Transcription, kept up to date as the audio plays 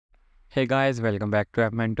Hey guys, welcome back to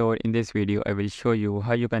App Mentor. In this video, I will show you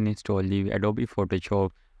how you can install the Adobe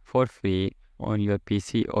Photoshop for free on your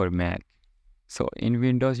PC or Mac. So in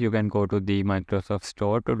Windows, you can go to the Microsoft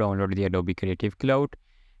Store to download the Adobe Creative Cloud.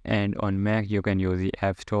 And on Mac, you can use the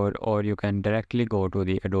App Store or you can directly go to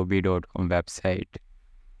the adobe.com website.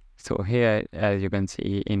 So here, as you can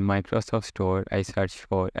see in Microsoft Store, I search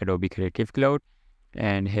for Adobe Creative Cloud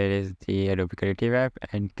and here is the Adobe Creative app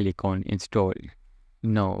and click on install.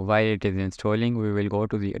 Now, while it is installing, we will go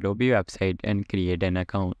to the Adobe website and create an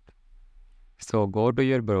account. So go to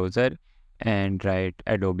your browser and write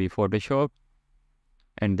Adobe Photoshop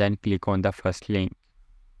and then click on the first link.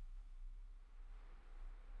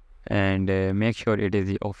 And make sure it is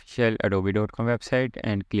the official adobe.com website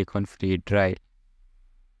and click on free trial.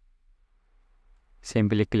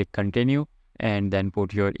 Simply click continue and then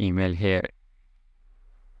put your email here.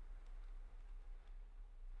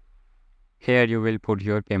 Here you will put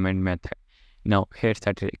your payment method. Now here's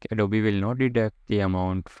the trick. Adobe will not deduct the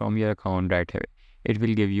amount from your account right away. It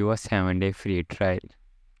will give you a 7-day free trial.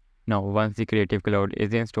 Now once the Creative Cloud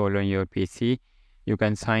is installed on your PC, you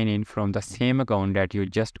can sign in from the same account that you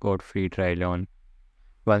just got free trial on.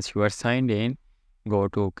 Once you are signed in, go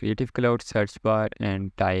to Creative Cloud search bar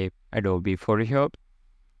and type Adobe Photoshop.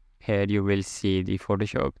 Here you will see the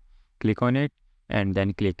Photoshop. Click on it and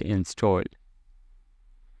then click install.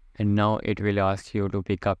 And now it will ask you to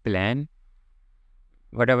pick a plan.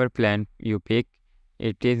 Whatever plan you pick,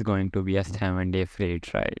 it is going to be a 7-day free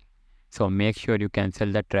trial. So make sure you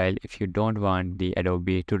cancel the trial if you don't want the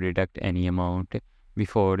Adobe to deduct any amount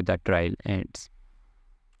before the trial ends.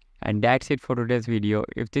 And that's it for today's video.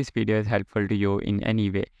 If this video is helpful to you in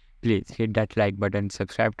any way, please hit that like button,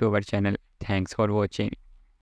 subscribe to our channel. Thanks for watching.